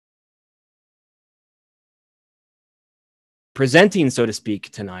presenting, so to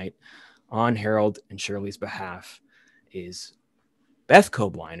speak, tonight on Harold and Shirley's behalf is Beth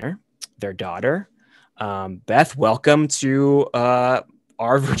Kobliner, their daughter. Beth, welcome to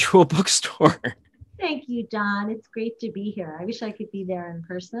our virtual bookstore. Thank you, John. It's great to be here. I wish I could be there in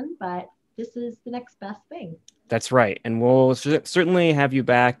person, but this is the next best thing. That's right. And we'll certainly have you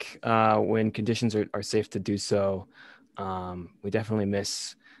back when conditions are safe to do so. We definitely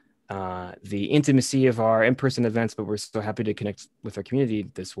miss the intimacy of our in-person events, but we're so happy to connect with our community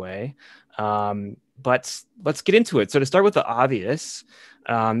this way. But let's get into it. So to start with the obvious,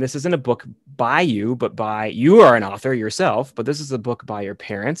 this isn't a book by you, but you are an author yourself, but this is a book by your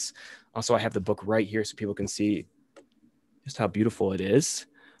parents. Also, I have the book right here so people can see just how beautiful it is.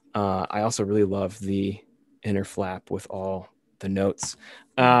 I also really love the inner flap with all the notes.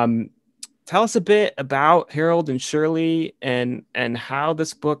 Tell us a bit about Harold and Shirley and how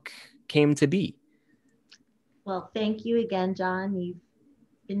this book came to be. Well, thank you again, John. You've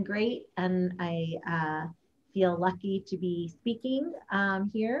been great, and I feel lucky to be speaking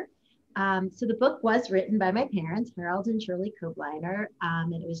here. So the book was written by my parents, Harold and Shirley Kobliner,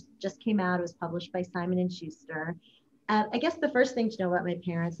 and it was just came out. It was published by Simon and Schuster. I guess the first thing to know about my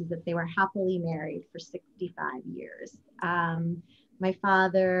parents is that they were happily married for 65 years. My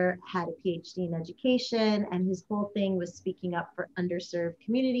father had a PhD in education, and his whole thing was speaking up for underserved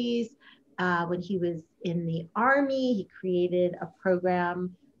communities. When he was in the Army, he created a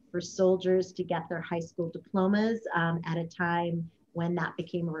program for soldiers to get their high school diplomas at a time when that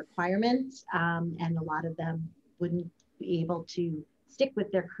became a requirement, and a lot of them wouldn't be able to stick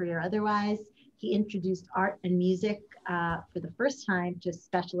with their career otherwise. He introduced art and music for the first time to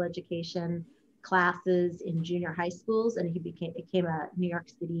special education classes in junior high schools, and he became a New York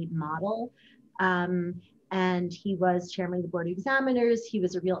City model. And he was chairman of the board of examiners. He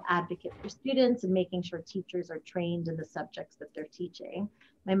was a real advocate for students and making sure teachers are trained in the subjects that they're teaching.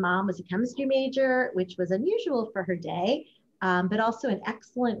 My mom was a chemistry major, which was unusual for her day, but also an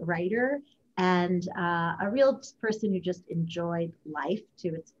excellent writer and a real person who just enjoyed life to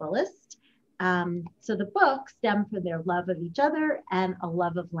its fullest. So the book stemmed from their love of each other and a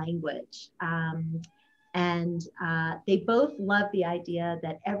love of language. And they both love the idea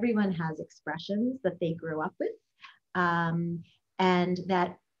that everyone has expressions that they grew up with, and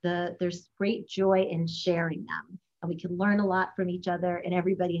that there's great joy in sharing them. And we can learn a lot from each other, and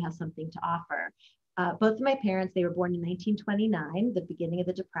everybody has something to offer. Both of my parents, they were born in 1929, the beginning of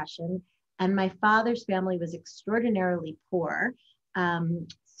the Depression, and my father's family was extraordinarily poor.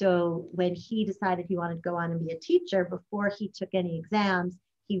 So when he decided he wanted to go on and be a teacher, before he took any exams,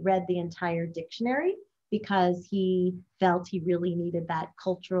 he read the entire dictionary because he felt he really needed that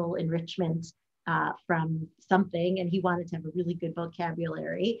cultural enrichment from something, and he wanted to have a really good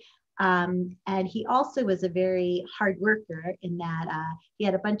vocabulary. And he also was a very hard worker in that he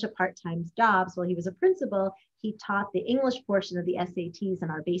had a bunch of part-time jobs. While he was a principal, he taught the English portion of the SATs in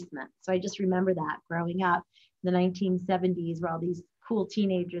our basement. So I just remember that growing up in the 1970s, where all these cool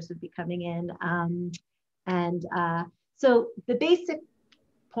teenagers would be coming in. So the basic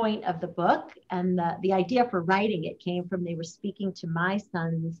point of the book and the idea for writing it came from they were speaking to my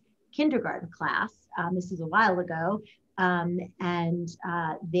son's kindergarten class. This is a while ago.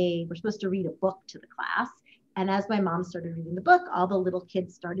 They were supposed to read a book to the class. And as my mom started reading the book, all the little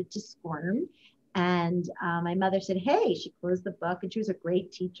kids started to squirm. And my mother said, hey, she closed the book, and she was a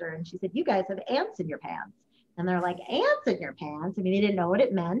great teacher. And she said, you guys have ants in your pants. And they're like, ants in your pants? I mean, they didn't know what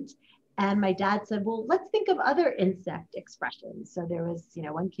it meant. And my dad said, well, let's think of other insect expressions. So there was,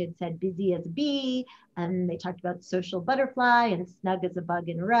 one kid said busy as a bee, and they talked about social butterfly and snug as a bug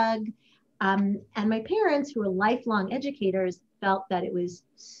in a rug. And my parents, who were lifelong educators, felt that it was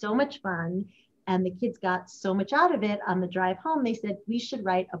so much fun and the kids got so much out of it. On the drive home, they said, we should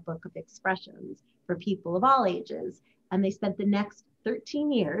write a book of expressions for people of all ages. And they spent the next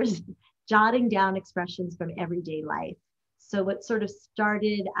 13 years jotting down expressions from everyday life. So what sort of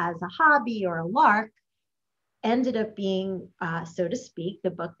started as a hobby or a lark ended up being, so to speak,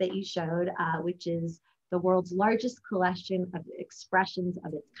 the book that you showed, which is the world's largest collection of expressions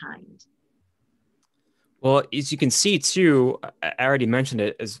of its kind. Well, as you can see, too, I already mentioned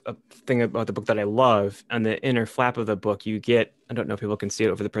it as a thing about the book that I love. On the inner flap of the book, you get, I don't know if people can see it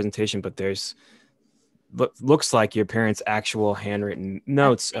over the presentation, but there's looks like your parents' actual handwritten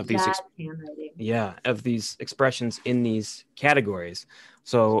notes of these of these expressions in these categories.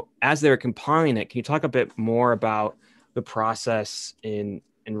 So as they're compiling it, can you talk a bit more about the process in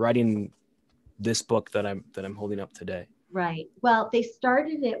writing this book that I'm holding up today? Right. Well, they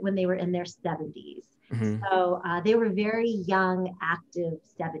started it when they were in their 70s. Mhm. So they were very young, active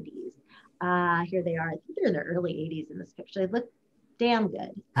 70s. Here they are. I think they're in their early 80s in this picture. They look damn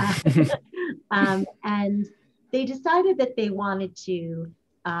good. And they decided that they wanted to,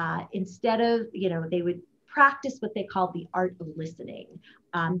 instead of, they would practice what they called the art of listening.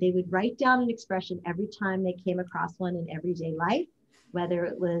 They would write down an expression every time they came across one in everyday life, whether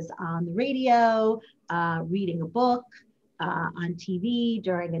it was on the radio, reading a book, on TV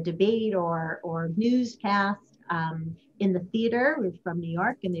during a debate or newscast, in the theater. We were from New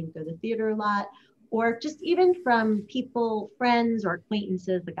York and they would go to the theater a lot, or just even from people, friends or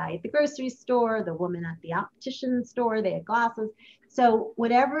acquaintances, the guy at the grocery store, the woman at the optician store, they had glasses. So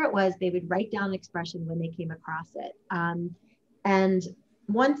whatever it was, they would write down an expression when they came across it. And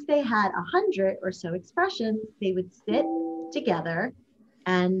once they had 100 or so expressions, they would sit together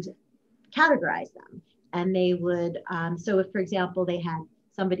and categorize them. And they would, so if, for example, they had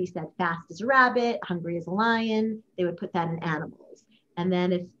somebody said fast as a rabbit, hungry as a lion, they would put that in animals. And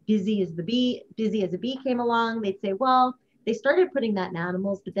then if busy as a bee came along, they'd say, well, they started putting that in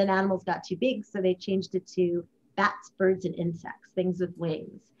animals, but then animals got too big. So they changed it to bats, birds, and insects, things with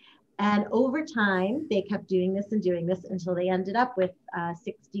wings. And over time, they kept doing this until they ended up with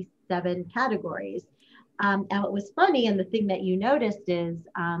 67 categories. And what was funny, and the thing that you noticed is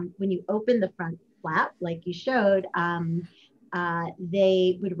when you open the front flap, like you showed,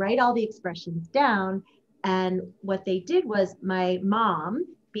 they would write all the expressions down. And what they did was, my mom,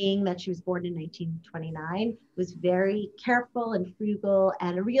 being that she was born in 1929, was very careful and frugal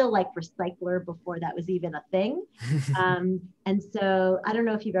and a real like recycler before that was even a thing. And so I don't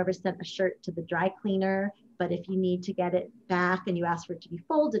know if you've ever sent a shirt to the dry cleaner, but if you need to get it back and you ask for it to be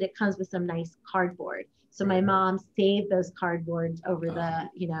folded, it comes with some nice cardboard. So my mom saved those cardboards over the,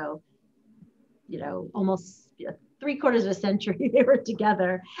 almost 3/4 of a century they were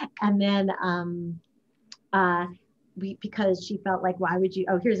together. And then because she felt like, why would you,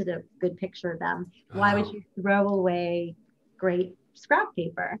 oh, here's a good picture of them. Why would you throw away great scrap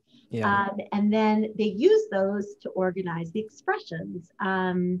paper? Yeah. And then they use those to organize the expressions.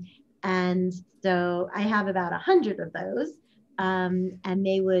 And so I have about 100 of those. And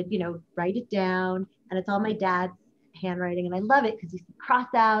they would, write it down, and it's all my dad's handwriting. And I love it because you see cross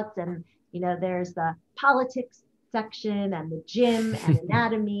outs, and, there's the politics section and the gym and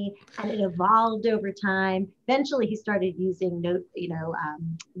anatomy, and it evolved over time. Eventually he started using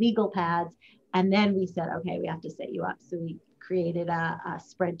legal pads. And then we said, okay, we have to set you up. So we created a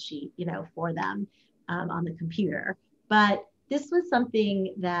spreadsheet, for them on the computer. But this was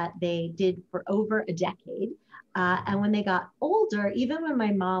something that they did for over a decade. And when they got older, even when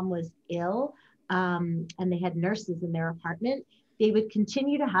my mom was ill, and they had nurses in their apartment, they would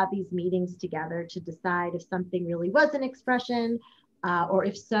continue to have these meetings together to decide if something really was an expression, or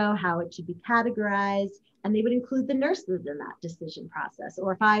if so, how it should be categorized. And they would include the nurses in that decision process.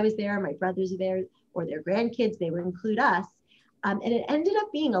 Or if I was there, my brothers are there, or their grandkids, they would include us. And it ended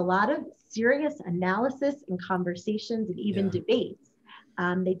up being a lot of serious analysis and conversations and even debates.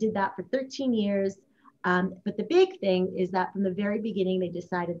 They did that for 13 years. But the big thing is that from the very beginning, they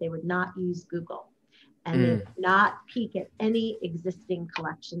decided they would not use Google, and they would not peek at any existing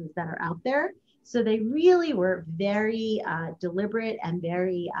collections that are out there. So they really were very deliberate and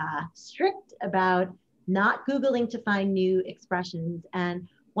very strict about not Googling to find new expressions. And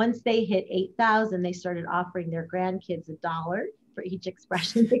once they hit 8,000, they started offering their grandkids $1 for each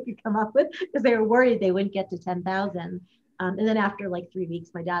expression they could come up with, because they were worried they wouldn't get to 10,000. And then after like 3 weeks,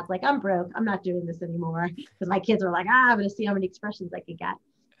 my dad's like, I'm broke, I'm not doing this anymore. Because my kids were like, I'm going to see how many expressions I could get.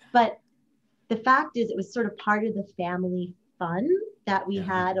 But the fact is, it was sort of part of the family fun that we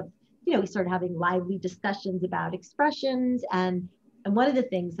had of, we started having lively discussions about expressions. And one of the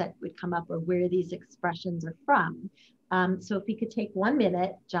things that would come up are where these expressions are from. So if we could take 1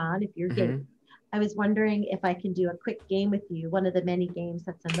 minute, John, if you're game, I was wondering if I can do a quick game with you, one of the many games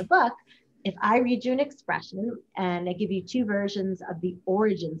that's in the book. If I read you an expression and I give you 2 versions of the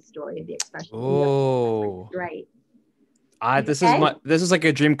origin story of the expression, Oh. right. This Okay? is like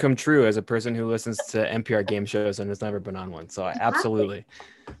a dream come true as a person who listens to NPR game shows and has never been on one. So absolutely.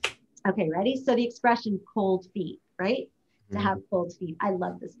 Okay, ready? So the expression cold feet, right? To have cold feet. I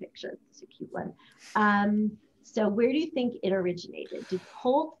love this picture. It's a cute one. So where do you think it originated? Did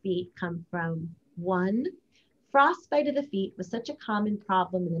cold feet come from? 1, frostbite of the feet was such a common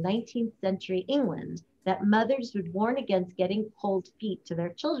problem in the 19th century England that mothers would warn against getting cold feet to their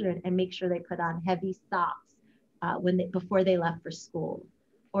children and make sure they put on heavy socks before they left for school.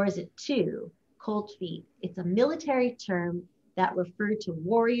 Or is it 2, cold feet? It's a military term that referred to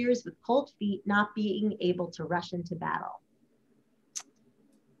warriors with cold feet not being able to rush into battle.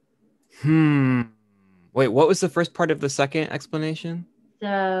 Wait, what was the first part of the second explanation?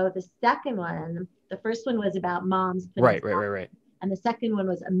 So the second one, the first one was about moms putting Right, socks, right, right, right. and the second one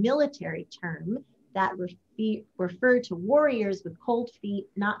was a military term that referred to warriors with cold feet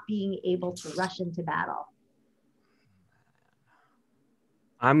not being able to rush into battle.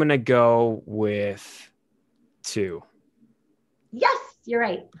 I'm gonna go with two. Yes, you're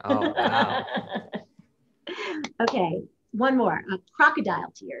right. Oh, wow. Okay, one more.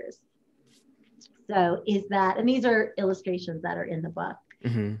 Crocodile tears. So is that, and these are illustrations that are in the book,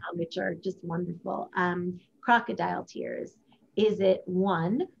 Hmm. which are just wonderful. Crocodile tears. Is it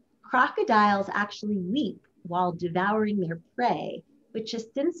one, crocodiles actually weep while devouring their prey, which has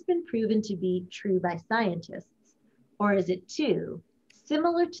since been proven to be true by scientists? Or is it two,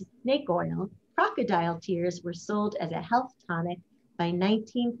 similar to snake oil, crocodile tears were sold as a health tonic by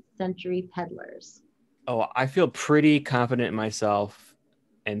 19th century peddlers? Oh, I feel pretty confident in myself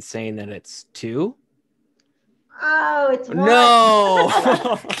in saying that it's two. Oh, it's one. No.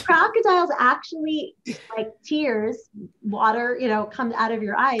 Crocodiles actually, like tears, water, comes out of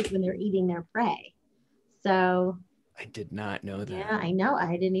your eyes when they're eating their prey. So, I did not know yeah, that. I know.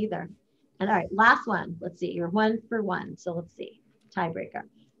 I didn't either. And all right, last one. Let's see. You're one for one. So let's see. Tiebreaker.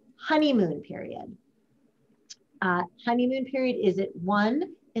 Honeymoon period. Honeymoon period, is it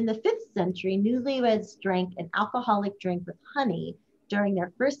one? In the 5th century, newlyweds drank an alcoholic drink with honey during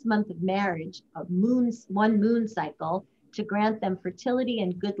their first month of marriage, one moon cycle, to grant them fertility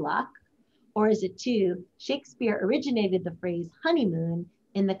and good luck? Or is it two, Shakespeare originated the phrase honeymoon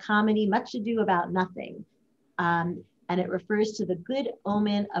in the comedy Much Ado About Nothing, and it refers to the good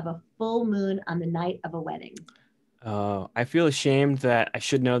omen of a full moon on the night of a wedding? I feel ashamed that I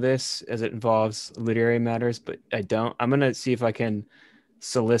should know this as it involves literary matters, but I don't. I'm gonna see if I can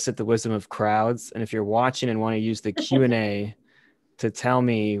solicit the wisdom of crowds, and if you're watching and want to use the Q&A to tell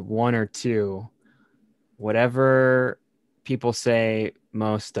me one or two, whatever people say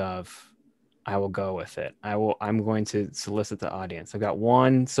most of, I will go with it. I'm going to solicit the audience. I've got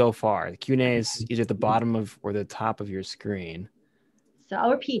one so far. The Q&A is either at the bottom of or the top of your screen. So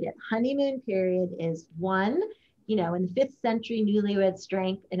I'll repeat it. Honeymoon period is one, in the 5th century, newlyweds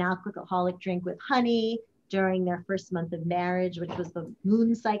drank an alcoholic drink with honey during their first month of marriage, which was the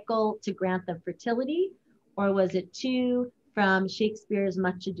moon cycle, to grant them fertility? Or was it two, from Shakespeare's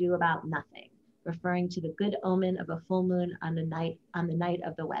Much Ado About Nothing, referring to the good omen of a full moon on the night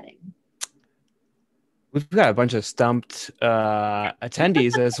of the wedding? We've got a bunch of stumped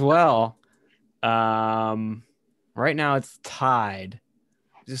attendees as well. Um, right now it's tied.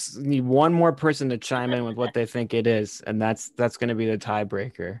 Just need one more person to chime in with what they think it is, and that's going to be the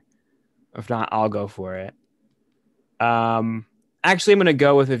tiebreaker. If not, I'll go for it. Um, Actually, I'm going to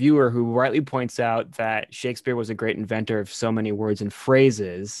go with a viewer who rightly points out that Shakespeare was a great inventor of so many words and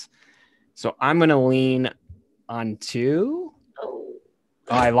phrases. So I'm going to lean on two. Oh.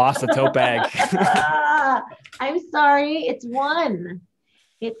 Oh, I lost the tote bag. I'm sorry, it's one.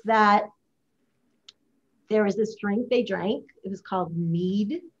 It's that there was this drink they drank. It was called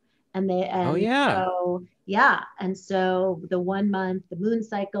mead. Oh And yeah, so yeah. And so the 1 month, the moon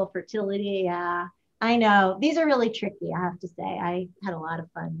cycle, fertility, yeah. I know. These are really tricky, I have to say. I had a lot of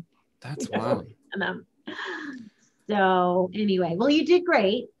fun, that's wild. and so anyway, well, you did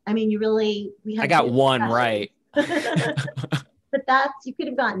great. I mean, we I had got good one discussion. right. But you could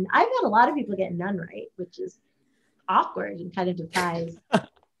have gotten, I've had a lot of people get none right, which is awkward and kind of defies the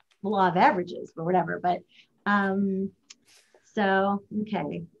law of averages or whatever. But so,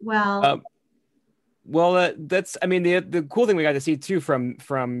 okay. Well, Um, well, that's I mean the cool thing we got to see too from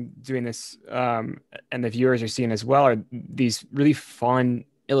doing this, and the viewers are seeing as well, are these really fun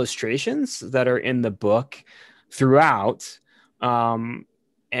illustrations that are in the book throughout. Um,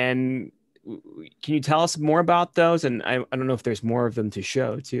 and can you tell us more about those? And I don't know if there's more of them to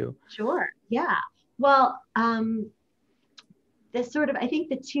show too. sure. Yeah. Well, this sort of, I think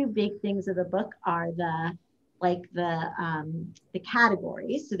the two big things of the book are the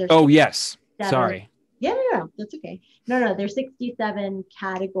categories. So there's Oh yes, 67. sorry. Yeah, no, that's okay. No, there's 67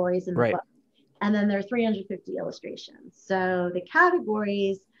 categories in the Right. book, and then there are 350 illustrations. So the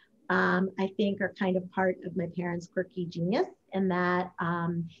categories, I think, are kind of part of my parents' quirky genius, in that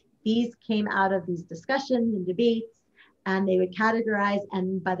these came out of these discussions and debates, and they would categorize.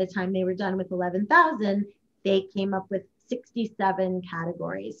 And by the time they were done with 11,000, they came up with 67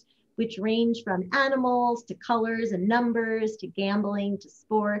 categories, which range from animals to colors and numbers to gambling to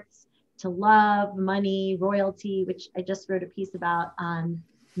sports to love, money, royalty, which I just wrote a piece about on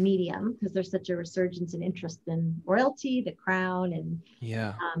Medium, because there's such a resurgence and interest in royalty, the crown, and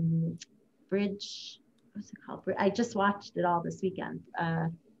Yeah. Bridge. What's it called? I just watched it all this weekend.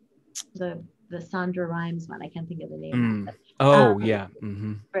 The the Sandra Rhimes one. I can't think of the name now, Mm. but Oh, um, yeah.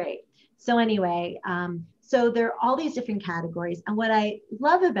 Mm-hmm. right. So anyway, so there are all these different categories, and what I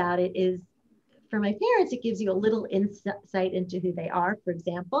love about it is, for my parents, it gives you a little insight into who they are. For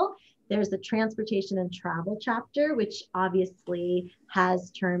example, there's the transportation and travel chapter, which obviously has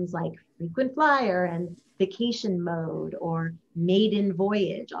terms like frequent flyer and vacation mode or maiden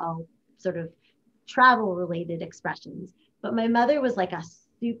voyage, all sort of travel related expressions. But my mother was like a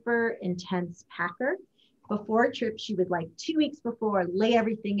super intense packer. Before a trip, she would, like, 2 weeks before, lay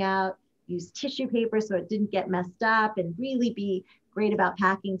everything out, use tissue paper so it didn't get messed up, and really be great about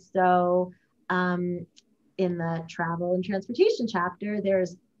packing. So um, in the travel and transportation chapter,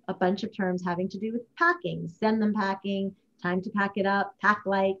 there's a bunch of terms having to do with packing: send them packing, time to pack it up, pack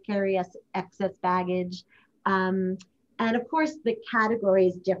light, carry excess baggage. Um, and of course, the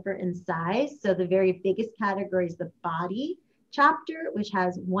categories differ in size. So the very biggest category is the body chapter, which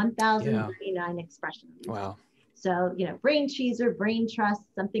has Yeah. 1,039 expressions. Wow. So, brain teaser, brain trust,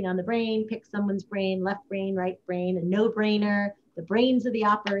 something on the brain, pick someone's brain, left brain, right brain, a no brainer, the brains of the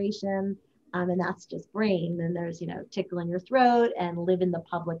operation. And that's just brain. Then there's, tickle in your throat and live in the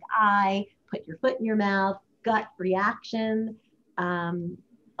public eye, put your foot in your mouth, gut reaction, um,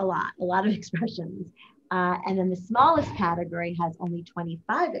 a lot of expressions. And then the smallest category has only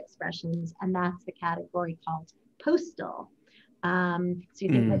 25 expressions, and that's the category called postal. So you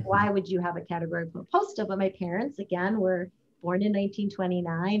think, like, Mm. why would you have a category for postal? But my parents, again, were born in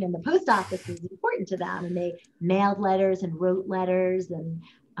 1929, and the post office was important to them, and they mailed letters and wrote letters and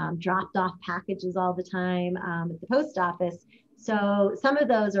dropped off packages all the time at the post office. So some of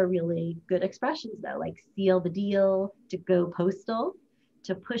those are really good expressions, though, like seal the deal, to go postal,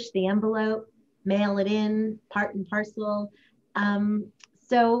 to push the envelope, mail it in, part and parcel. Um,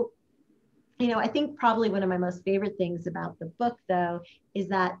 so I think probably one of my most favorite things about the book, though, is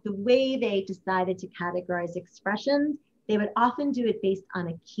that the way they decided to categorize expressions, they would often do it based on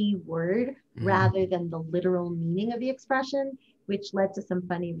a key word Mm. rather than the literal meaning of the expression, which led to some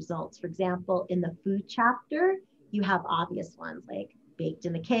funny results. For example, in the food chapter, you have obvious ones like baked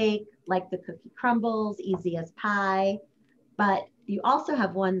in the cake, like the cookie crumbles, easy as pie. But you also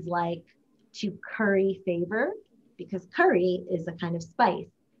have ones like to curry favor, because curry is a kind of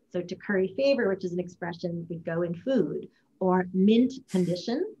spice. So to curry favor, which is an expression, would go in food. Or mint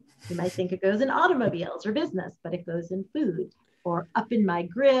condition, you might think it goes in automobiles or business, but it goes in food. Or up in my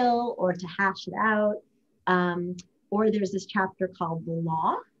grill, or to hash it out. Um, or there's this chapter called the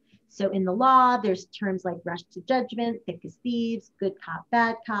law. So in the law, there's terms like rush to judgment, thick as thieves, good cop,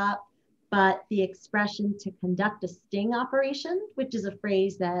 bad cop. But the expression to conduct a sting operation, which is a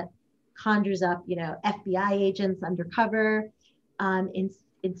phrase that conjures up, FBI agents undercover,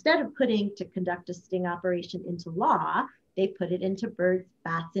 instead of putting to conduct a sting operation into law, they put it into birds,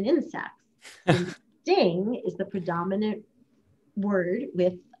 bats, and insects. Since sting is the predominant word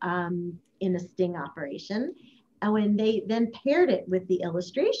with in a sting operation. And when they then paired it with the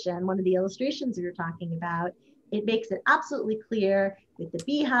illustration, one of the illustrations we were talking about, it makes it absolutely clear with the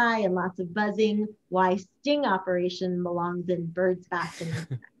beehive and lots of buzzing why sting operation belongs in birds, bats, and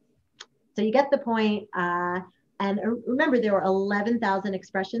insects. So you get the point. And remember, there were 11,000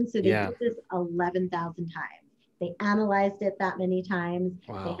 expressions. So they Yeah. did this 11,000 times. They analyzed it that many times.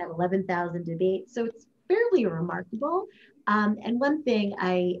 They Wow. had 11,000 debates. So it's fairly remarkable. And one thing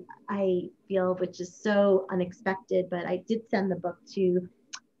I feel, which is so unexpected, but I did send the book to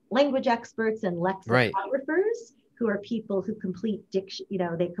language experts and Right. lexicographers, who are people who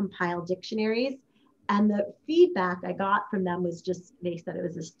they compile dictionaries. And the feedback I got from them was just, they said it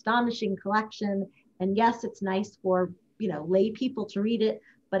was an astonishing collection. And yes, it's nice for, lay people to read it,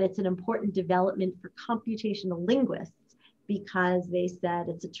 but it's an important development for computational linguists, because they said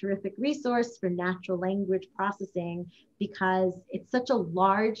it's a terrific resource for natural language processing, because it's such a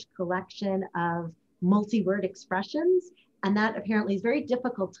large collection of multi-word expressions. And that apparently is very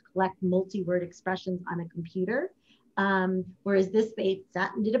difficult to collect multi-word expressions on a computer. Whereas this, they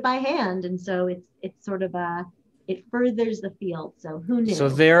sat and did it by hand. And so it's sort of it furthers the field. So who So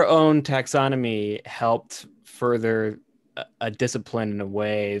knew? their own taxonomy helped further a discipline in a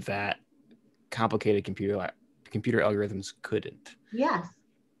way that complicated computer algorithms couldn't. Yes,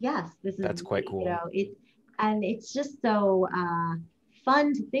 yes, this is, That's quite cool. and it's just so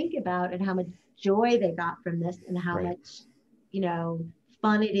fun to think about, and how much joy they got from this, and how Right. much, you know,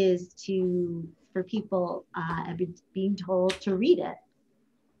 fun it is for people being told to read it.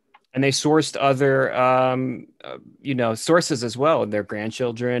 And they sourced other sources as well, and their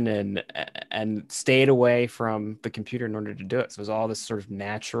grandchildren, and stayed away from the computer in order to do it. So it was all this sort of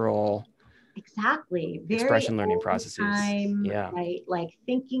natural Exactly. Very expression learning old processes. time, Yeah. right? Like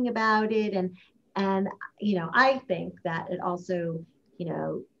thinking about it. And And, I think that it also, you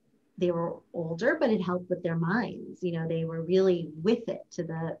know, they were older, but it helped with their minds. They were really with it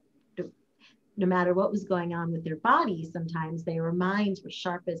no matter what was going on with their bodies, sometimes their minds were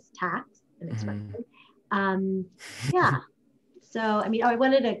sharp as tacks and Mhm. expression. Yeah. So, I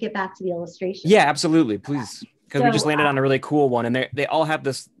wanted to get back to the illustration. Yeah, absolutely. Please. Because we just So, landed on a really cool one, and they all have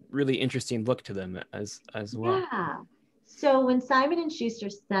this really interesting look to them as well. yeah. So when Simon and Schuster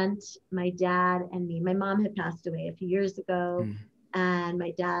sent my dad and me, my mom had passed away a few years ago, Mm. and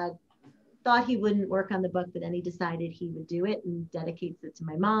my dad thought he wouldn't work on the book, but then he decided he would do it and dedicates it to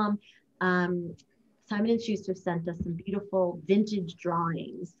my mom. Um, Simon and Schuster sent us some beautiful vintage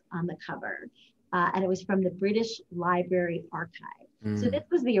drawings on the cover, and it was from the British Library Archive. So Mm. this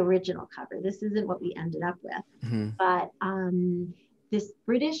was the original cover. This isn't what we ended up with, Mhm. but this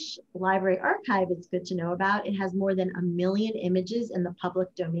British Library Archive, it's good to know about. It has more than 1 million images in the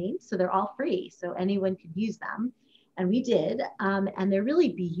public domain, so they're all free, so anyone could use them, and we did. And they're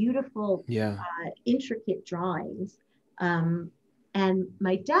really beautiful, Yeah. intricate drawings. Um, and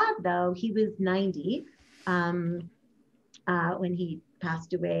my dad, though, he was 90 um, when he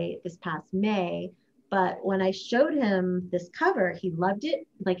passed away this past May. But when I showed him this cover, he loved it.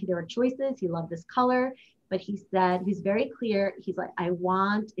 Like there were choices, he loved this color. But he said, he's very clear. He's like, I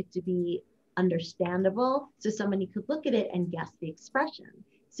want it to be understandable so somebody could look at it and guess the expression.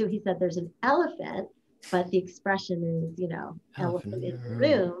 So he said, there's an elephant, but the expression is, Elephant elephant in in the the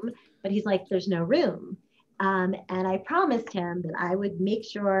room. room. But he's like, there's no room. And I promised him that I would make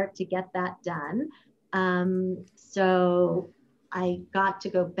sure to get that done. So I got to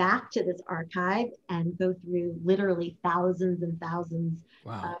go back to this archive and go through literally thousands and thousands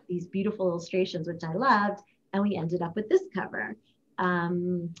Wow. of these beautiful illustrations, which I loved. And we ended up with this cover,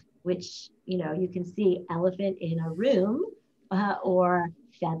 which, you can see elephant in a room, or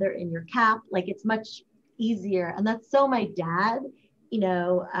feather in your cap. Like it's much easier. And that's so my dad,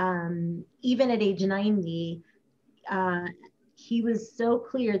 even at age 90, uh, he was so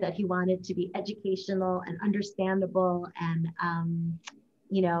clear that he wanted to be educational and understandable. And,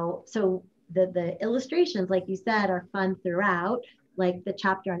 so the illustrations, like you said, are fun throughout, like the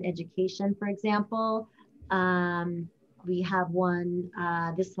chapter on education, for example. Um, we have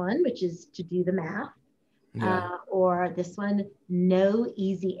this one, which is to do the math, Yeah. or this one, no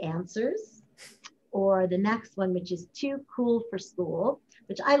easy answers, or the next one, which is too cool for school,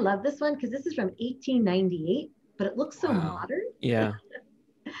 which I love this one because this is from 1898, but it looks so Wow. modern. Yeah.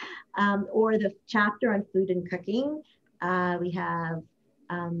 Or the chapter on food and cooking. We have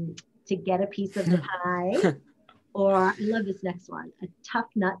to get a piece of the pie, or I love this next one, a tough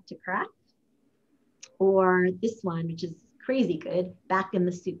nut to crack, or this one, which is crazy good, back in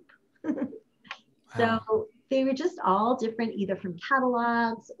the soup. Wow. So they were just all different, either from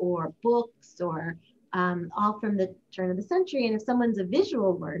catalogs or books, or all from the turn of the century. And if someone's a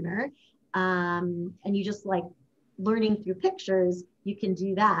visual learner, and you just like learning through pictures, you can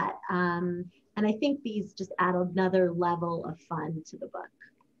do that. And I think these just add another level of fun to the book.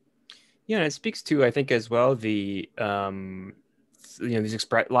 Yeah, and it speaks to, I think, as well, a lot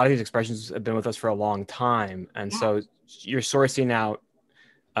of these expressions have been with us for a long time, and Yeah. so you're sourcing out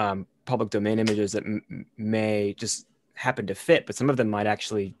public domain images that may just happen to fit, but some of them might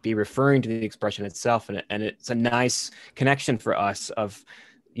actually be referring to the expression itself, and it's a nice connection for us of,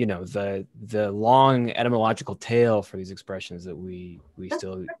 the long etymological tail for these expressions that we That's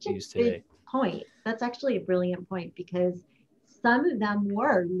still such a use good today. point. That's actually a brilliant point because some of them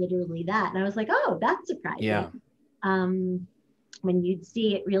were literally that. And I was like, oh, that's surprising. Yeah, Um, when you'd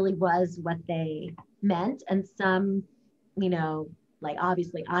see it really was what they meant. And some, you know, like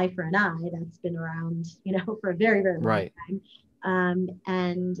obviously eye for an eye, that's been around, for a very, very long right. time.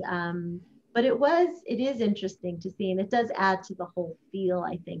 But it is interesting to see. And it does add to the whole feel,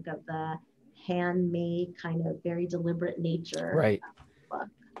 I think, of the handmade kind of very deliberate nature Right. of the book.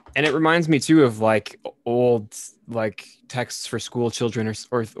 And it reminds me too of like old like texts for school children,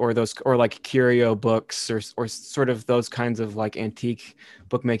 or those, or like curio books, or sort of those kinds of like antique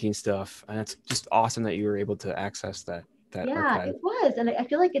bookmaking stuff. And it's just awesome that you were able to access that Yeah, archive. it was. And I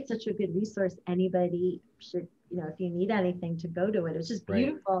feel like it's such a good resource. Anybody should, if you need anything to go to it. It was just Right.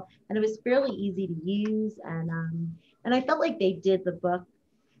 beautiful and it was fairly easy to use. And I felt like they did the book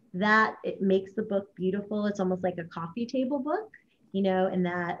that it makes the book beautiful. It's almost like a coffee table book, and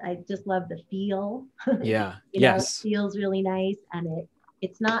that I just love the feel. Yeah. It Yes. feels really nice and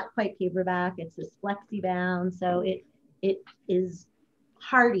it's not quite paperback. It's this flexi bound. So it is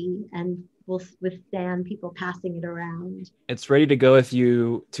hardy and will withstand people passing it around. It's ready to go with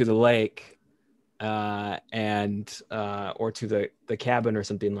you to the lake, and or to the cabin or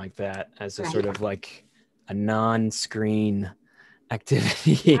something like that as a sort Right. of like a non-screen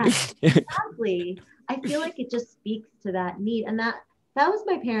activity. Yes, exactly. I feel like it just speaks to that need. And that was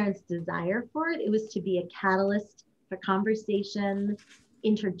my parents' desire for it. It was to be a catalyst for conversation,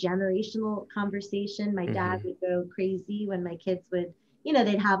 intergenerational conversation. My dad Mhm. would go crazy when my kids would,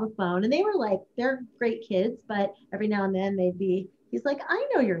 they'd have a phone and they were like, they're great kids, but every now and then he's like, I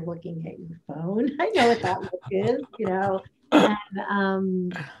know you're looking at your phone. I know what that look is.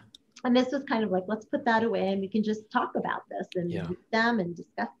 And and this was kind of like, let's put that away and we can just talk about this and Yeah. read them and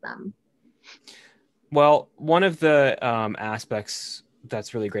discuss them. Well, one of the aspects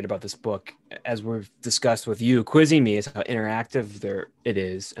that's really great about this book, as we've discussed with you quizzing me, is how interactive there it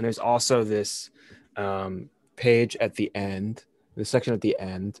is. And there's also this page at the end, the section at the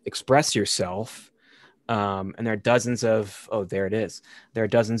end, express yourself. And there are dozens of, oh, there it is. There are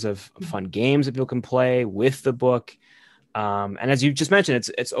dozens of fun games that people can play with the book. And as you just mentioned,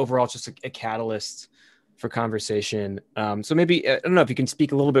 it's overall just a catalyst for conversation. So maybe I don't know if you can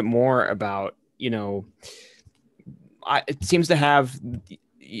speak a little bit more about, it seems to have,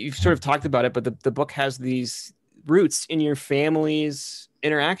 you've sort of talked about it, but the book has these roots in your family's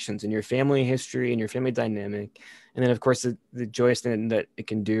interactions, in your family history, and your family dynamic. And then, of course, the joyous thing that it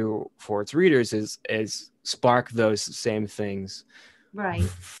can do for its readers is spark those same things Right.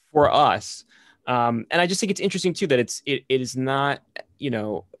 for us. And I just think it's interesting too that it is not,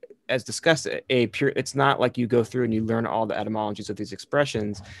 as discussed, a pure. It's not like you go through and you learn all the etymologies of these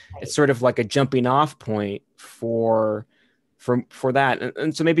expressions. It's Right. sort of like a jumping off point for that.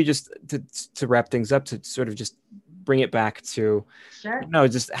 And so maybe just to wrap things up, to sort of just bring it back to, Sure.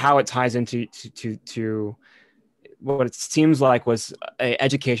 just how it ties into to what it seems like was a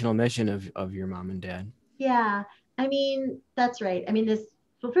educational mission of your mom and dad. Yeah. I mean, that's right. I mean,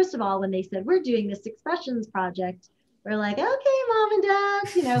 well, first of all, when they said we're doing this expressions project, we're like, okay, mom and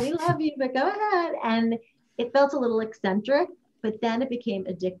dad, we love you, but go ahead. And it felt a little eccentric, but then it became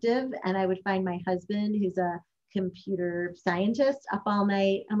addictive. And I would find my husband, who's a computer scientist, up all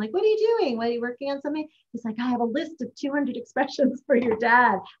night. I'm like, what are you doing? What are you working on something? He's like, I have a list of 200 expressions for your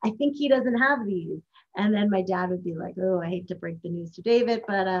dad. I think he doesn't have these. And then my dad would be like, oh, I hate to break the news to David,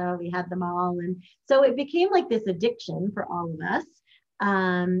 but we had them all. And so it became like this addiction for all of us.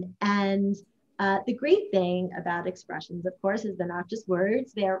 And the great thing about expressions, of course, is they're not just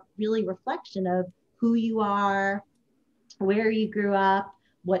words, they're really reflection of who you are, where you grew up,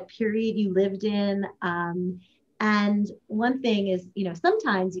 what period you lived in. And one thing is,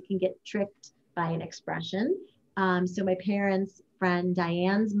 sometimes you can get tricked by an expression. So my parents' friend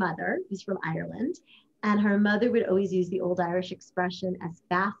Diane's mother, who's from Ireland, and her mother would always use the old Irish expression as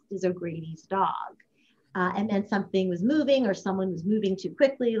fast as O'Grady's dog. And then something was moving or someone was moving too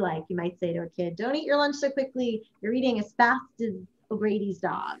quickly. Like you might say to a kid, don't eat your lunch so quickly. You're eating as fast as O'Grady's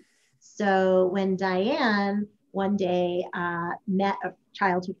dog. So when Diane one day met a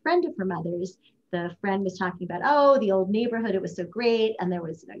childhood friend of her mother's, the friend was talking about, oh, the old neighborhood, it was so great. And there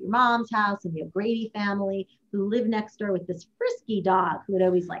was, your mom's house and the O'Grady family who lived next door with this frisky dog who would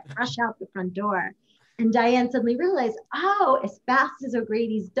always like rush out the front door. And Diane suddenly realized, oh, as fast as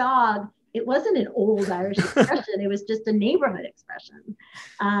O'Grady's dog, it wasn't an old Irish expression. It was just a neighborhood expression.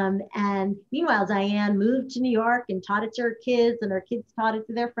 And meanwhile, Diane moved to New York and taught it to her kids, and her kids taught it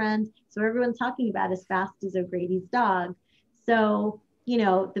to their friends. So everyone's talking about as fast as O'Grady's dog. So,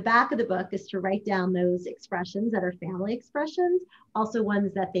 the back of the book is to write down those expressions that are family expressions, also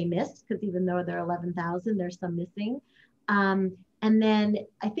ones that they missed, because even though there are 11,000, there's some missing. And then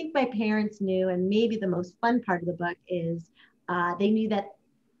I think my parents knew, and maybe the most fun part of the book is they knew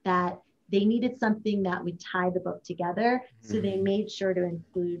that they needed something that would tie the book together. So they made sure to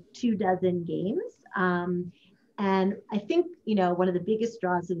include 24 games. And I think, one of the biggest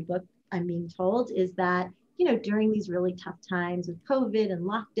draws of the book, I'm being told, is that, during these really tough times with COVID and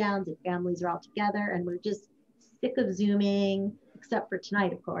lockdowns and families are all together and we're just sick of Zooming, except for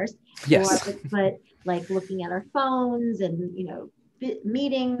tonight, of course, Yes. but like looking at our phones and,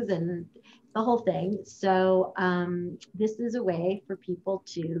 meetings and the whole thing. So this is a way for people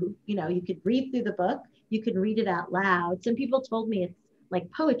to, you could read through the book, you could read it out loud. Some people told me it's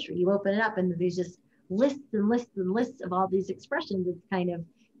like poetry. You open it up and there's just lists and lists and lists of all these expressions. It's kind of,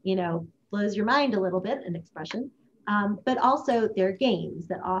 blows your mind a little bit, an expression. But also there are games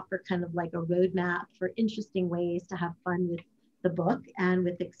that offer kind of like a roadmap for interesting ways to have fun with the book and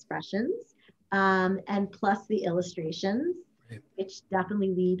with expressions. And plus the illustrations, which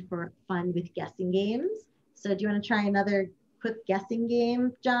definitely lead for fun with guessing games. So do you want to try another quick guessing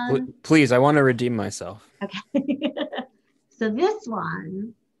game, John? Please, I want to redeem myself. Okay. So this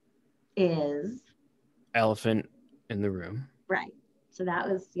one is Elephant in the room. Right. So that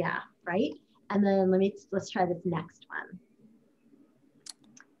was, yeah, right. And then let's try this next one.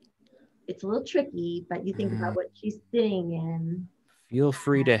 It's a little tricky, but you think about Mm, what she's sitting in. feel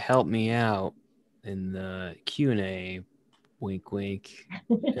free to help me out in the Q&A. Wink, wink.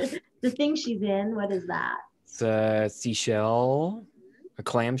 The thing she's in, what is that? It's a seashell, a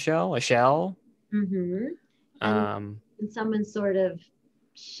clamshell, a shell. Mm-hmm. And Um, when someone's sort of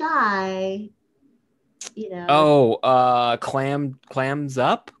shy, you know. oh, clammed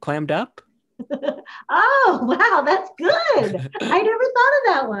up. Oh, wow, that's good. I never thought of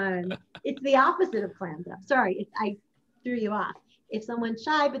that one. It's the opposite of clammed up. Sorry, I threw you off. If someone's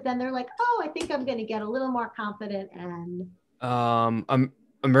shy, but then they're like, oh, I think I'm going to get a little more confident and Um,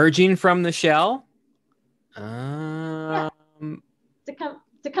 emerging from the shell. yeah, Um,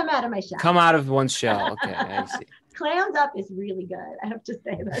 to come out of my come shell. out of one's shell. Okay, I see. Clammed up is really good. I have to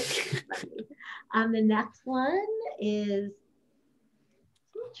say that's really funny. The next one is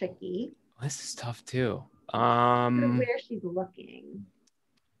tricky. This is tough too. Where she's looking.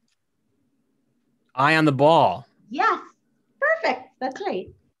 Eye on the ball. Yes, perfect. That's right.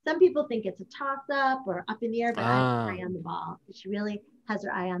 Some people think it's a toss up or up in the air, but I have Ah, her eye on the ball. She really has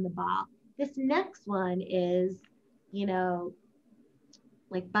her eye on the ball. This next one is, you know,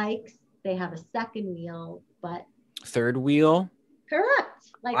 like bikes, they have a second wheel, but third wheel.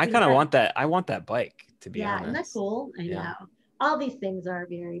 correct. Like I when you kind of got, want that. I want that bike, to be yeah, isn't that honest. cool? I Yeah. know. All these things are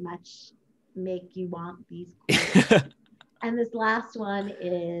very much make you want these cool. And this last one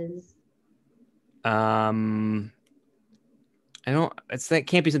is um, I don't. It's that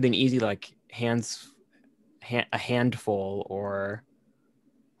can't be something easy like a handful or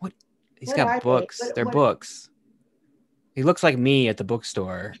what? He's what got are they? books. They're books. He looks like me at the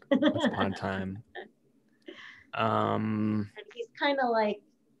bookstore once upon a And time. he's kind of like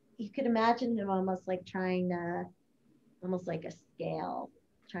you could imagine him almost like trying to almost like a scale,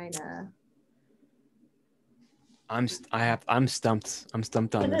 trying to I'm stumped. I'm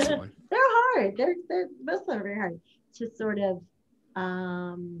stumped on this one. they're hard. They're most of them are very hard to sort of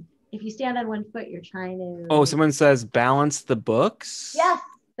if you stand on one foot, you're trying Oh, to someone says balance the books. yes,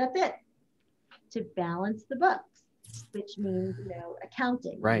 that's it. To balance the books, which means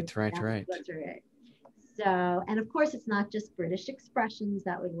accounting. Right, right, right. That's right. So, and of course, it's not just British expressions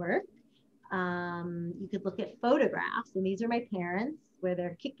that would work. You could look at photographs, and these are my parents where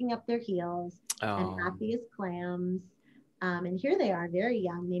they're kicking up their heels and Oh, happy as clams. And here they are, very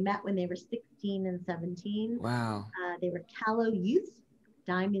young. They met when they were 16 and 17. wow. They were callow youth,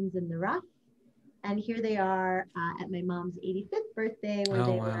 diamonds in the rough. And here they are at my mom's 85th birthday, where Oh,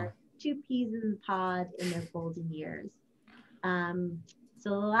 they wow. were two peas in the pod in their golden years. Um,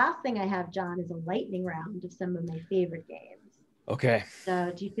 so the last thing I have, John, is a lightning round of some of my favorite games. Okay.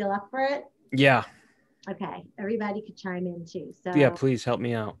 So do you feel up for it? Yeah. Okay, everybody could chime in too. Yeah, So please help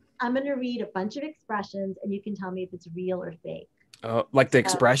me out. I'm going to read a bunch of expressions and you can tell me if it's real or fake. Like the So,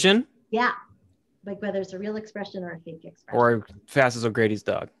 expression yeah, like whether it's a real expression or a fake expression. or fast as O'Grady's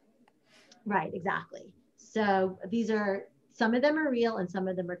dog. Right, exactly. So some of them are real and some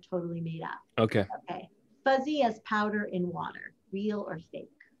of them are totally made up. Okay. Okay. Fuzzy as powder in water, real or fake?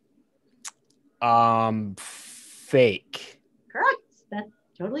 Fake. Correct. That's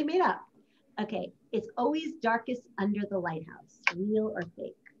totally made up. Okay. It's always darkest under the lighthouse, real or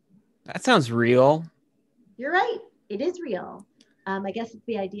fake? That sounds real. You're right. It is real. I guess it's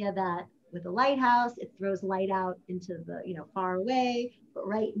the idea that with a lighthouse, it throws light out into the, far away, but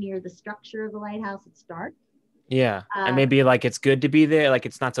right near the structure of the lighthouse, it's dark. Yeah. And maybe like it's good to be there. Like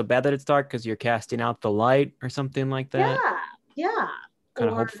it's not so bad that it's dark because you're casting out the light or something like that. Yeah. Yeah. Kind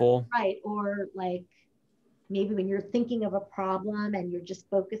of Or, hopeful. right. Or like maybe when you're thinking of a problem and you're just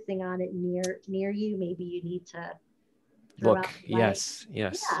focusing on it near you, maybe you need to throw Look, out the light. yes.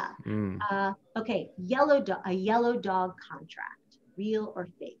 Yeah. Mm. Okay. A yellow dog contract, real or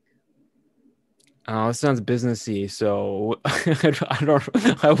fake? Oh, it sounds businessy, so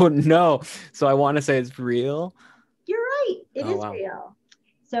I wouldn't know. So I want to say it's real. You're right. It Oh, is wow. real.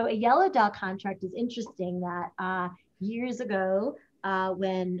 So a yellow dog contract is interesting that years ago,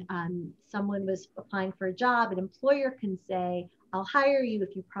 when someone was applying for a job, an employer can say, I'll hire you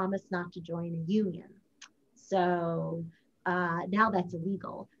if you promise not to join a union. So now that's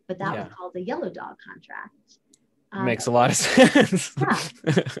illegal, but that was called a yellow dog contract. Makes a lot of sense.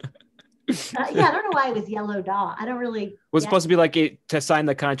 Yeah. Yeah, I don't know why it was yellow dog. I don't really. Was supposed to be like to sign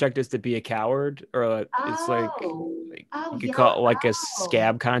the contract is to be a coward, or it's like you could call it like a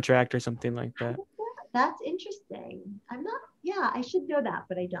scab contract or something like that. That's interesting. Yeah, I should know that,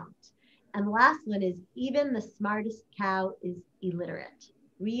 but I don't. And the last one is even the smartest cow is illiterate.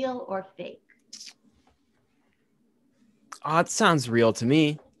 Real or fake? Oh, it sounds real to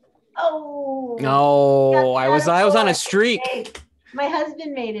me. Oh, got Oh, the I was on a attaboy. streak. Hey, my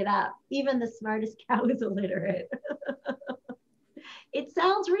husband made it up. Even the smartest cow is illiterate. It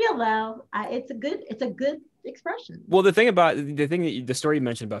sounds real though. It's a good expression. Well, the story you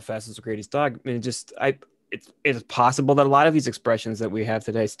mentioned about Fast is the Greatest Dog. I mean, it's possible that a lot of these expressions that we have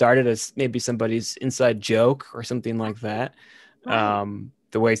today started as maybe somebody's inside joke or something like that. Right.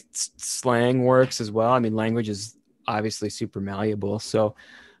 The way slang works as well. I mean, language is obviously super malleable. Um,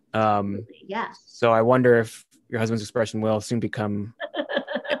 Absolutely. Yes. so I wonder if your husband's expression will soon become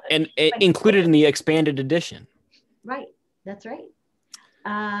But included in the expanded edition. right. That's right.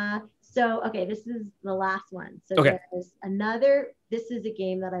 Okay, this is the last one. So Okay, there's this is a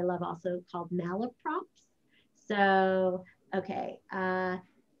game that I love also called Malaprops. So, okay.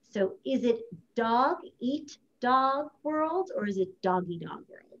 So is it dog eat dog world or is it doggy dog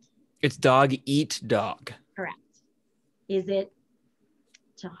world? it's dog eat dog. Correct. Is it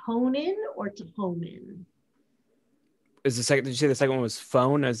to hone in or to home in? Is the second? Did you say the second one was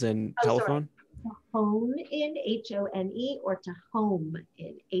phone, as in Oh, sorry. telephone? To hone in, Hone, or to home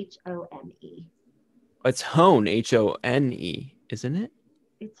in, Home. It's hone, Hone, isn't it?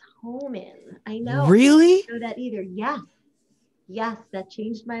 It's home in. I know. Really? I know that either. Yes. Yes. That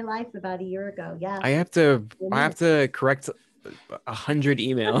changed my life about a year ago. Yes. I have to correct 100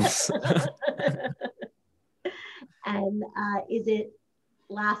 emails. And is it,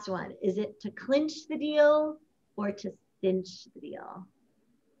 last one, is it to clinch the deal or to cinch the deal?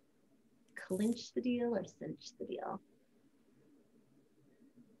 Clinch the deal or cinch the deal?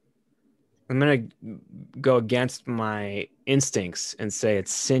 I'm gonna go against my instincts and say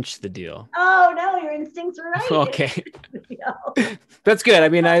it's cinch the deal. Oh, no, your instincts were right. Okay, The deal. that's good. I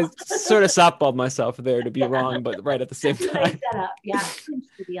mean, I sort of softballed myself there to be Yeah. wrong, but right at the same Nice time. setup. Yeah, cinch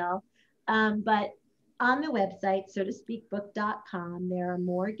the deal. But on the website, so to speak book.com, there are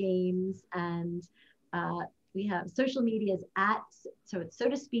more games and uh, we have social media is at, so it's so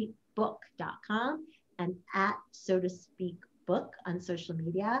to speak book.com and at so to speak book on social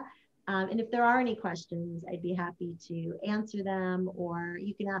media. And if there are any questions, I'd be happy to answer them, or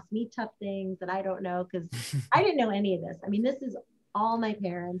you can ask me tough things that I don't know because I didn't know any of this. I mean, this is all my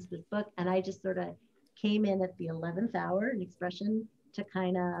parents, this book, and I just sort of came in at the 11th hour, an expression to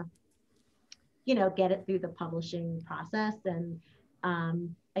kind of, get it through the publishing process. And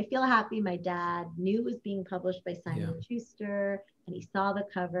I feel happy my dad knew it was being published by Simon Yeah. and Schuster, and he saw the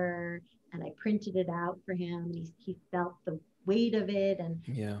cover, and I printed it out for him, and he felt the weight of it. And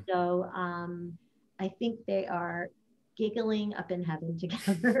Yeah. so I think they are giggling up in heaven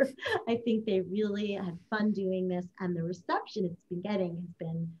together. I think they really had fun doing this, and the reception it's been getting has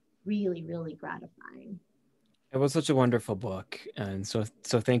been really, really gratifying. It was such a wonderful book, and so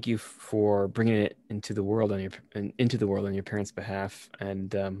thank you for bringing it into the world into the world on your parents' behalf.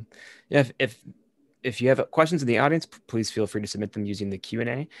 And yeah, if you have questions in the audience, please feel free to submit them using the Q&A.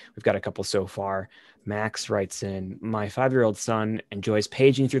 We've got a couple so far. Max writes in, my 5-year-old son enjoys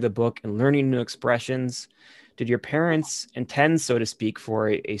paging through the book and learning new expressions. Did your parents intend, so to speak, for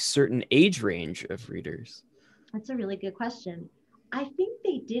a certain age range of readers? That's a really good question. I think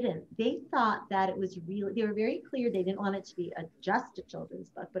they didn't. They thought that it was really, they were very clear they didn't want it to be just a children's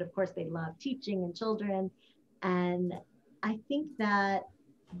book, but of course they love teaching and children. And I think that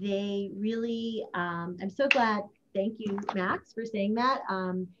they really, I'm so glad. Thank you, Max, for saying that.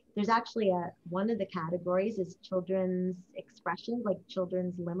 There's actually one of the categories is children's expressions, like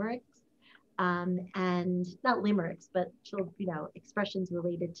children's limericks, and not limericks, but expressions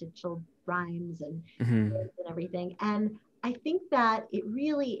related to child rhymes and Mm-hmm. everything. And I think that it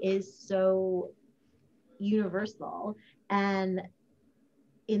really is so universal, and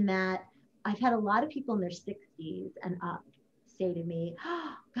in that I've had a lot of people in their 60s and up say to me,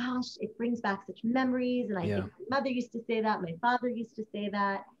 oh, gosh, it brings back such memories. And I Yeah. think my mother used to say that, my father used to say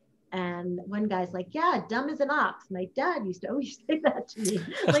that. And one guy's like, yeah, dumb as an ox. My dad used to always say that to me.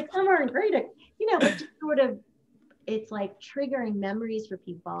 Like, some aren't great at, but just sort of, it's like triggering memories for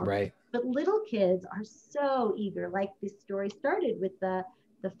people. Right. But little kids are so eager. Like this story started with the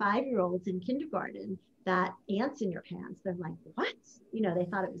 5-year-olds in kindergarten, that ants in your pants. They're like, what? They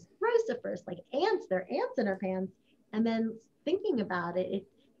thought it was gross at first, like ants, they're ants in our pants. And then thinking about it,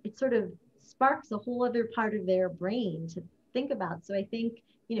 it sort of sparks a whole other part of their brain to think about. So I think,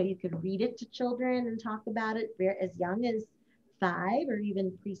 you could read it to children and talk about it as young as 5 or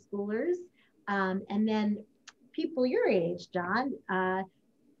even preschoolers. And then people your age, John,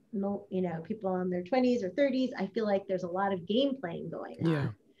 people in their 20s or 30s, I feel like there's a lot of game playing going Yeah.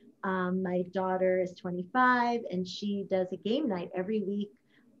 on. My daughter is 25 and she does a game night every week.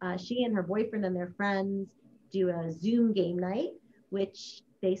 She and her boyfriend and their friends do a Zoom game night, which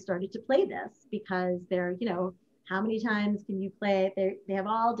they started to play this because they're, how many times can you play? They have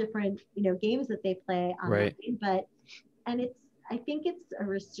all different, games that they play online, Right. but, and I think it's a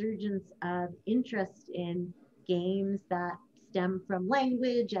resurgence of interest in games that stem from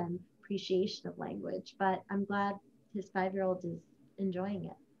language and appreciation of language. But I'm glad his 5-year-old is enjoying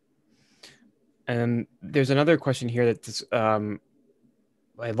it. And there's another question here that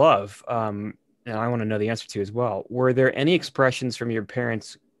I love, and I want to know the answer to as well. Were there any expressions from your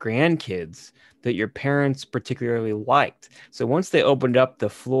parents' grandkids that your parents particularly liked? So once they opened up the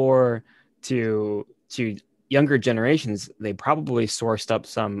floor to younger generations, they probably sourced up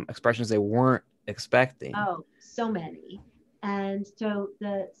some expressions they weren't expecting. Oh, so many. And so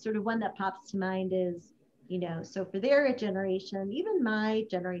the sort of one that pops to mind is, so for their generation, even my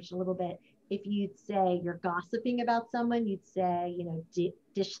generation a little bit, if you'd say you're gossiping about someone, you'd say,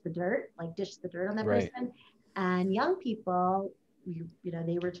 dish the dirt, like dish the dirt on that Right. person. And young people,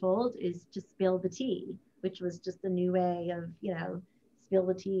 they were told is to spill the tea, which was just a new way of, spill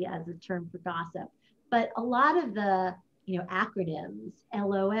the tea as a term for gossip. But a lot of the acronyms,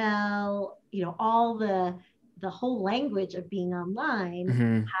 LOL, all the whole language of being online,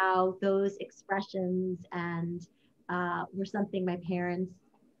 Hmm. how those expressions and were something my parents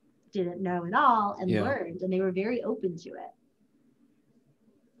didn't know at all and Yeah, learned, and they were very open to it.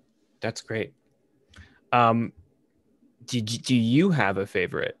 that's great. Um, do you have a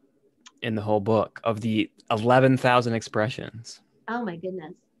favorite in the whole book of the 11,000 expressions? Oh my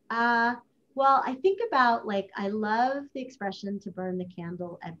goodness. Uh, well, I think about like, I love the expression to burn the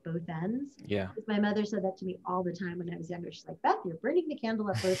candle at both ends. Yeah. Because my mother said that to me all the time when I was younger. She's like, Beth, you're burning the candle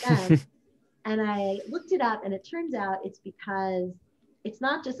at both ends. And I looked it up, and it turns out it's because it's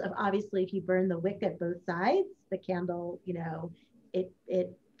not just of obviously if you burn the wick at both sides, the candle, it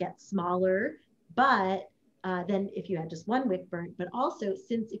gets smaller. But then if you had just one wick burnt, but also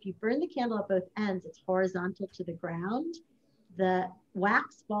since if you burn the candle at both ends, it's horizontal to the ground. The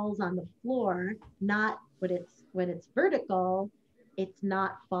wax falls on the floor, not when it's vertical, it's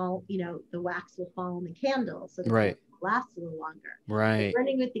not fall, the wax will fall on the candle. So the candle Right. lasts a little longer. So Right.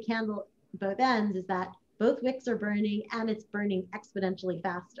 burning with the candle both ends is that both wicks are burning and it's burning exponentially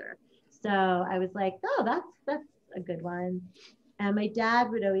faster. So I was like, oh, that's a good one. And my dad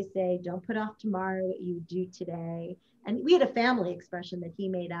would always say, don't put off tomorrow what you do today. And we had a family expression that he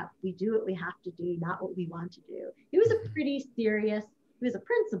made up. We do what we have to do, not what we want to do. He was a pretty serious, he was a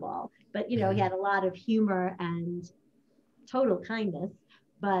principal, but he Mhm. had a lot of humor and total kindness.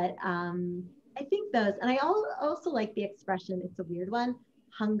 But I think those, and I also like the expression, it's a weird one,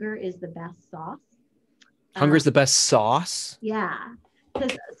 hunger is the best sauce. Hunger's the best sauce. Yeah.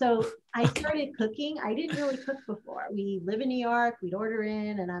 Because so I Okay. started cooking. I didn't really cook before. We live in New York, we'd order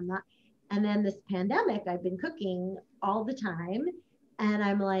in, and I'm not. And then this pandemic, I've been cooking all the time. And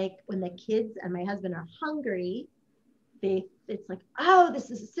I'm like, when the kids and my husband are hungry, it's like, oh,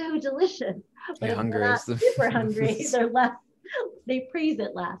 this is so delicious. But Yeah, if they're hunger not is the. super hungry, they're less, they praise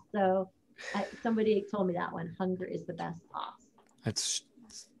it less. So somebody told me that one, hunger is the best sauce. That's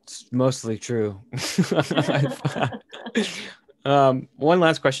it's mostly true. One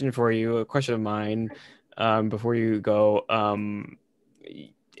last question for you, a question of mine, before you go.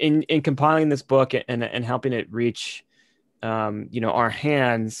 In compiling this book and helping it reach, our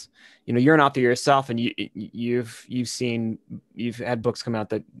hands, you're an author yourself, and you've had books come out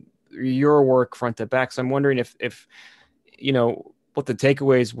that your work front to back. So I'm wondering if what the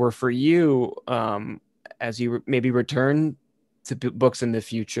takeaways were for you, as you maybe return to books in the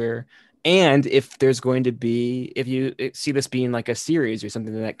future, and if there's going to be, if you see this being like a series or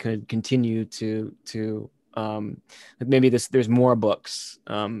something that could continue to maybe there's more books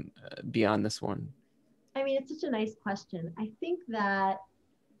beyond this one. I mean, it's such a nice question. I think that,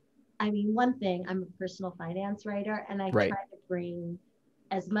 I mean, one thing, I'm a personal finance writer, and I Right. try to bring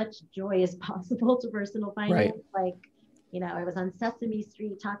as much joy as possible to personal Right. finance. Like, I was on Sesame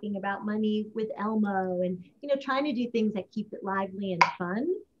Street talking about money with Elmo and, trying to do things that keep it lively and fun.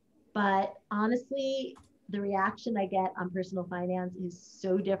 But honestly, the reaction I get on personal finance is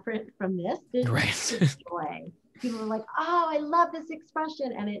so different from this. There's Right. just joy. People are like, oh, I love this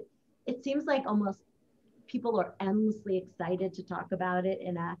expression. And it seems like almost people are endlessly excited to talk about it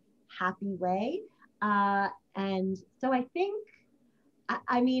in a happy way. And so I think,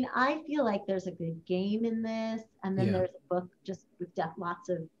 I mean, I feel like there's a good game in this. And then Yeah. there's a book just with lots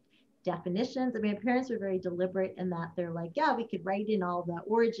of definitions. I mean, my parents were very deliberate in that they're like, yeah, we could write in all the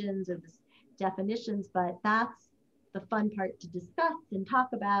origins or the definitions, but that's the fun part to discuss and talk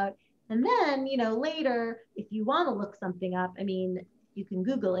about. And then, later, if you want to look something up, I mean, you can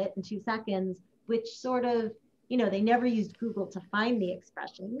Google it in 2 seconds. which sort of, they never used Google to find the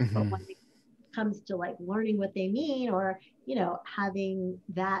expressions, but Hmm. when it comes to like learning what they mean, or having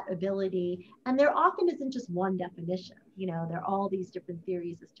that ability, and there often isn't just one definition. There are all these different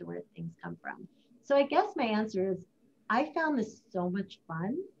theories as to where things come from. So I guess my answer is, I found this so much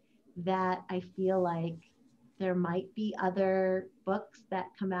fun that I feel like there might be other books that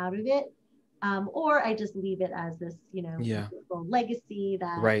come out of it, or I just leave it as this Yeah. wonderful legacy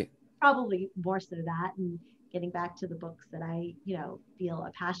that, Right. probably more so that, and getting back to the books that I feel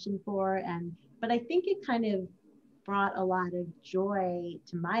a passion for. And but I think it kind of brought a lot of joy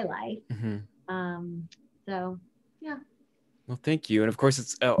to my life. Hmm. Um, so yeah, Well, thank you. And of course,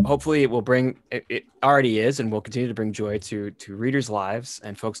 it's hopefully it will bring it already is and will continue to bring joy to readers' lives.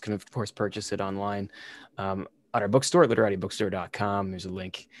 And folks can of course purchase it online at our bookstore at literatibookstore.com. There's a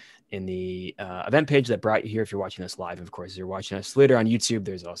link in the event page that brought you here if you're watching us live. And of course, if you're watching us later on YouTube,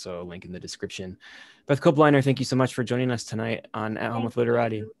 there's also a link in the description. Beth Kobliner, thank you so much for joining us tonight on At Home thank with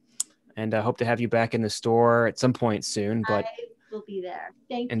Literati. you. And I hope to have you back in the store at some point soon. I But will be there.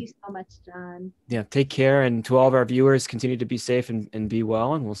 Thank and you so much, John. yeah, take care. And to all of our viewers, continue to be safe and be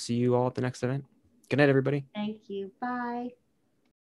well. And we'll see you all at the next event. Good night, everybody. Thank you. Bye.